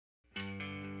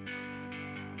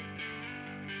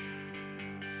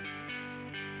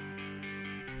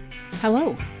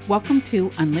Hello, welcome to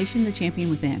Unleashing the Champion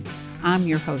Within. I'm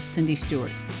your host, Cindy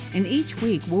Stewart, and each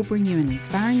week we'll bring you an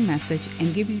inspiring message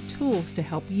and give you tools to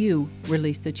help you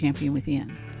release the champion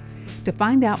within. To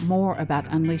find out more about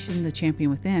Unleashing the Champion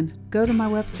Within, go to my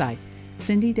website,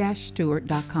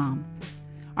 cindy-stewart.com.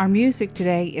 Our music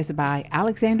today is by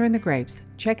Alexander and the Grapes.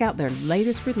 Check out their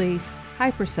latest release,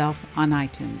 Hyper Self, on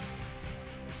iTunes.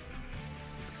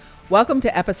 Welcome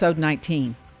to episode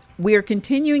 19. We are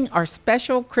continuing our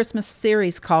special Christmas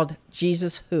series called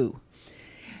Jesus Who.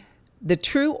 The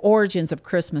true origins of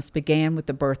Christmas began with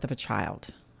the birth of a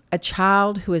child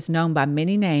who is known by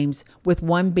many names, with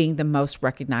one being the most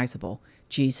recognizable,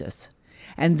 Jesus.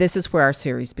 And this is where our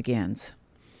series begins.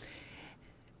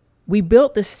 We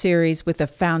built this series with a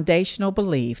foundational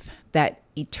belief that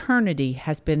eternity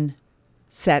has been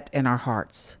set in our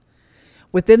hearts.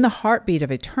 Within the heartbeat of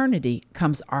eternity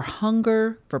comes our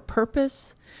hunger for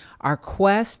purpose, our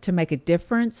quest to make a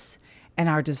difference, and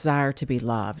our desire to be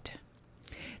loved.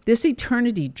 This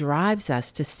eternity drives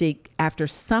us to seek after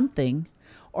something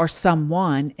or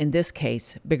someone, in this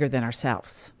case, bigger than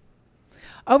ourselves.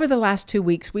 Over the last 2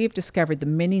 weeks, we have discovered the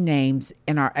many names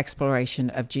in our exploration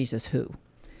of Jesus Who.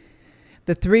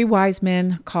 The 3 wise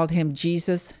men called him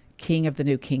Jesus, King of the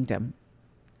New Kingdom.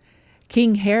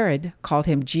 King Herod called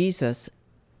him Jesus,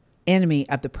 enemy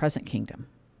of the present kingdom.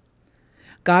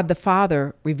 God the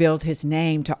Father revealed his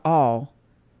name to all,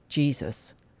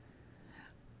 Jesus.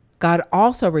 God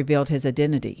also revealed his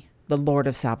identity, the Lord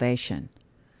of salvation.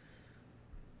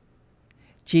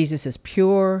 Jesus is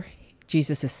pure.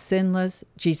 Jesus is sinless.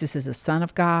 Jesus is the Son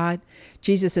of God.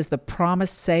 Jesus is the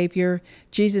promised Savior.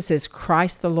 Jesus is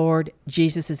Christ the Lord.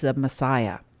 Jesus is the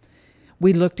Messiah.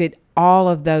 We looked at all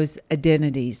of those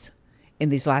identities in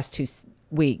these last 2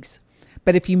 weeks.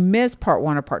 But if you missed part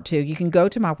 1 or part 2, you can go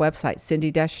to my website,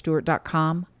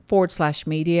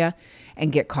 cindy-stewart.com/media,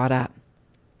 and get caught up.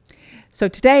 So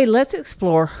today, let's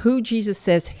explore who Jesus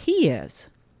says he is.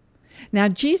 Now,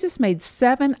 Jesus made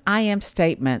 7 I am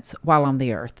statements while on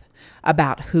the earth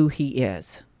about who he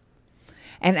is.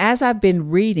 And as I've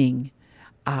been reading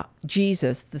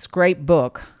Jesus, this great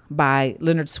book by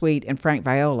Leonard Sweet and Frank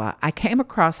Viola, I came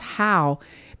across how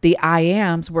the I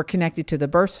ams were connected to the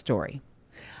birth story.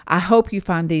 I hope you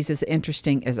find these as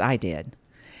interesting as I did.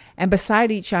 And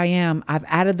beside each I am, I've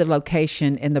added the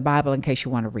location in the Bible in case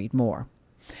you want to read more.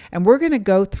 And we're going to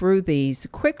go through these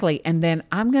quickly, and then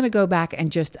I'm going to go back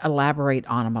and just elaborate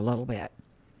on them a little bit.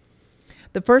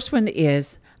 The first one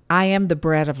is, I am the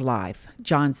bread of life,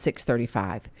 John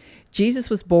 6:35. Jesus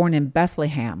was born in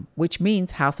Bethlehem, which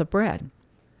means house of bread.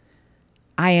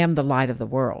 I am the light of the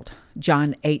world,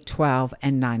 John 8:12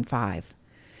 and 9:5.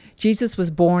 Jesus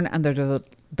was born under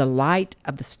the light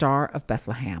of the Star of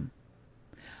Bethlehem.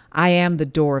 I am the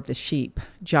door of the sheep,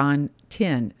 John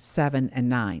 10:7 and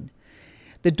 9.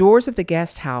 The doors of the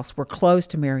guest house were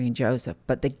closed to Mary and Joseph,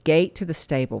 but the gate to the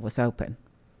stable was open.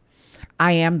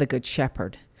 I am the good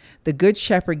shepherd. The good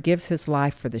shepherd gives his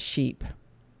life for the sheep.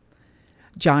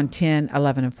 John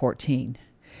 10:11 and 14.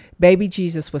 Baby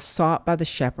Jesus was sought by the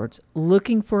shepherds,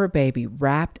 looking for a baby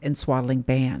wrapped in swaddling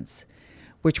bands,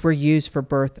 which were used for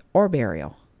birth or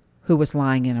burial, who was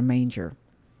lying in a manger.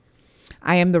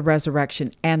 I am the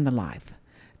resurrection and the life.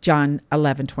 John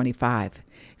 11:25.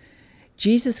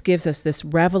 Jesus gives us this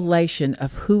revelation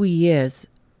of who he is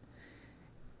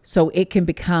so it can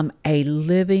become a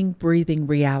living, breathing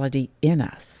reality in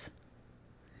us.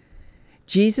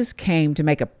 Jesus came to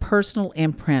make a personal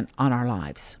imprint on our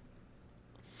lives.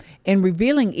 In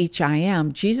revealing each I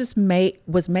am, Jesus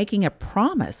was making a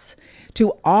promise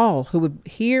to all who would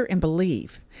hear and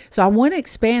believe. So I want to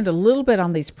expand a little bit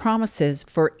on these promises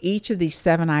for each of these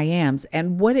 7 I ams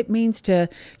and what it means to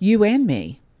you and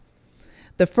me.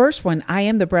 The first one, I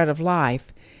am the bread of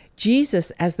life. Jesus,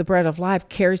 as the bread of life,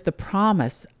 carries the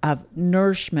promise of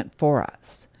nourishment for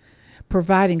us,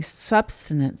 providing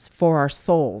sustenance for our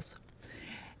souls.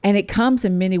 And it comes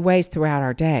in many ways throughout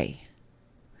our day.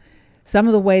 Some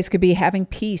of the ways could be having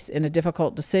peace in a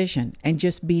difficult decision and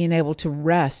just being able to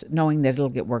rest knowing that it'll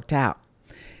get worked out.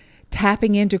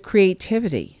 Tapping into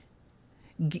creativity,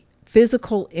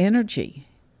 physical energy,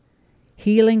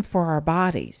 healing for our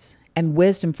bodies, and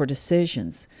wisdom for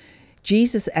decisions.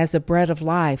 Jesus, as the bread of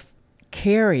life,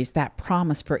 carries that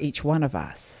promise for each one of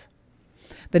us.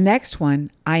 The next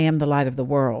one, I am the light of the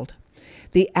world.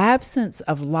 The absence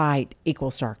of light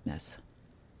equals darkness.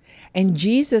 And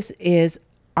Jesus is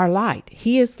our light.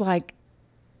 He is like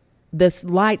this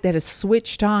light that is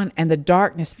switched on and the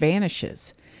darkness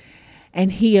vanishes.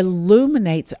 And he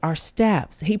illuminates our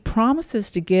steps. He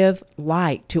promises to give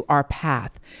light to our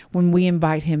path when we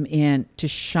invite him in to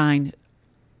shine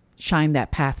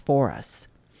that path for us.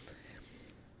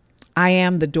 I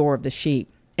am the door of the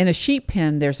sheep. In a sheep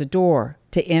pen, there's a door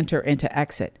to enter and to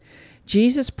exit.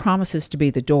 Jesus promises to be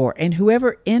the door, and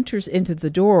whoever enters into the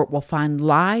door will find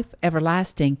life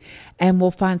everlasting and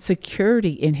will find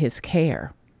security in his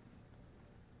care.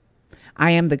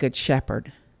 I am the good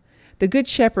shepherd. The good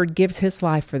shepherd gives his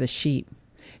life for the sheep.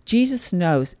 Jesus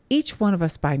knows each one of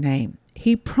us by name.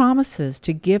 He promises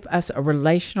to give us a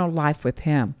relational life with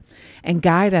him and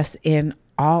guide us in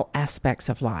all aspects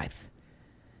of life.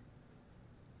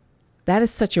 That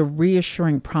is such a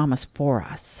reassuring promise for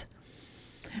us.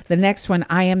 The next one,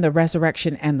 I am the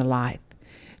resurrection and the life.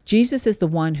 Jesus is the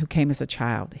one who came as a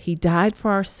child. He died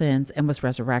for our sins and was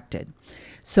resurrected,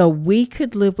 so we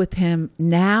could live with him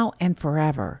now and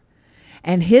forever.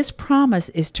 And his promise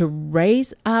is to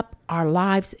raise up our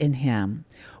lives in him,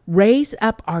 raise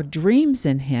up our dreams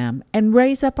in him, and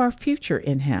raise up our future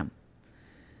in him.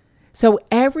 So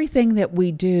everything that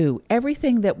we do,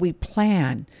 everything that we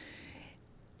plan,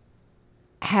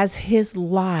 has his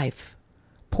life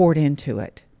poured into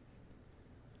it.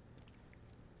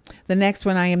 The next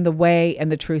one, I am the way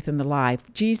and the truth and the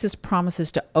life. Jesus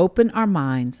promises to open our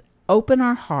minds, open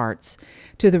our hearts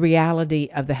to the reality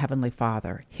of the Heavenly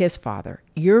Father, his Father,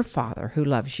 your Father who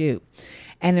loves you.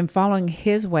 And in following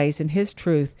his ways and his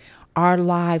truth, our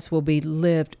lives will be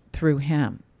lived through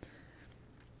him.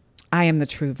 I am the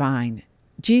true vine.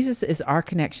 Jesus is our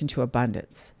connection to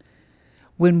abundance.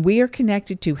 When we are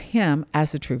connected to him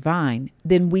as the true vine,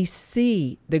 then we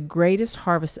see the greatest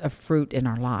harvest of fruit in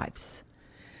our lives.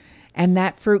 And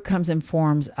that fruit comes in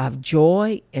forms of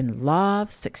joy, in love,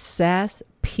 success,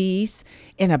 peace,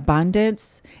 in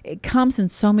abundance. It comes in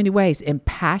so many ways, in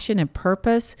passion and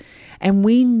purpose. And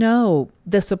we know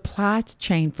the supply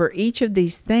chain for each of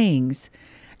these things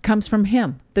comes from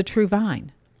him, the true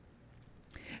vine.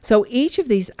 So each of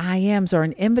these I ams are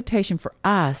an invitation for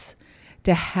us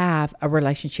to have a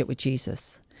relationship with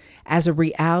Jesus as a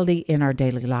reality in our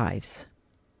daily lives.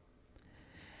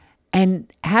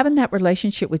 And having that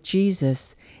relationship with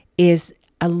Jesus is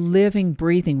a living,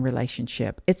 breathing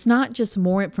relationship. It's not just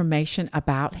more information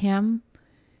about him.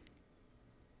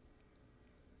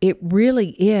 It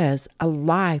really is a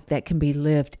life that can be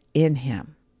lived in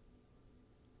him.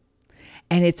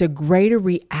 And it's a greater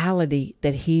reality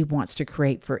that he wants to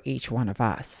create for each one of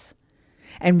us.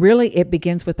 And really, it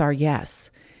begins with our yes.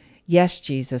 Yes,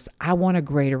 Jesus, I want a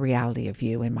greater reality of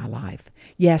you in my life.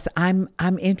 Yes, I'm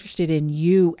interested in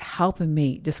you helping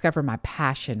me discover my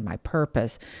passion, my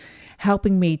purpose,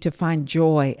 helping me to find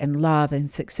joy and love and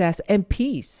success and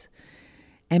peace,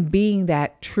 and being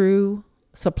that true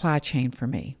supply chain for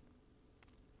me.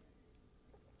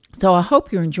 So I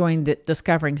hope you're enjoying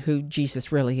discovering who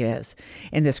Jesus really is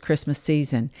in this Christmas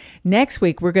season. Next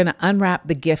week, we're going to unwrap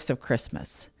the gifts of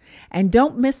Christmas. And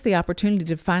don't miss the opportunity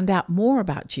to find out more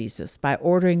about Jesus by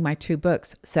ordering my 2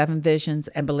 books, 7 Visions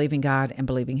and Believing God and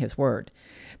Believing His Word.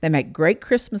 They make great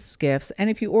Christmas gifts, and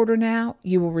if you order now,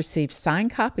 you will receive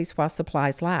signed copies while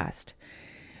supplies last.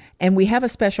 And we have a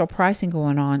special pricing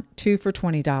going on, 2 for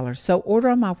 $20. So order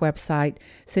on my website,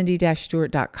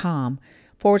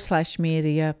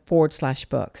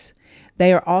 cindy-stewart.com/media/books.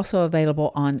 They are also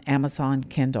available on Amazon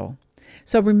Kindle.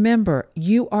 So remember,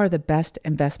 you are the best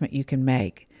investment you can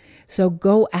make. So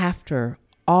go after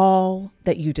all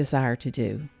that you desire to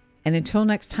do. And until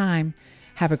next time,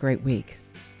 have a great week.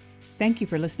 Thank you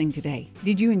for listening today.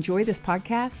 Did you enjoy this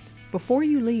podcast? Before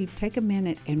you leave, take a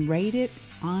minute and rate it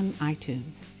on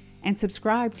iTunes. And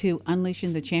subscribe to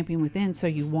Unleashing the Champion Within so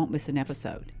you won't miss an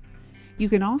episode. You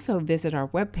can also visit our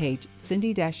webpage,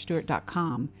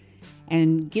 cindy-stewart.com,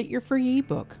 and get your free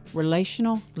ebook,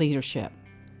 Relational Leadership.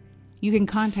 You can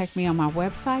contact me on my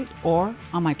website or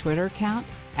on my Twitter account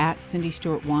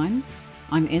 @CindyStewart1,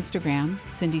 on Instagram,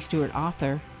 Cindy Stewart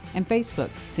Author, and Facebook,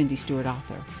 Cindy Stewart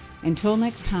Author. Until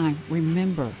next time,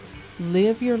 remember,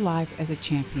 live your life as a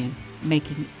champion,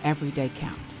 making every day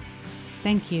count.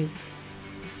 Thank you.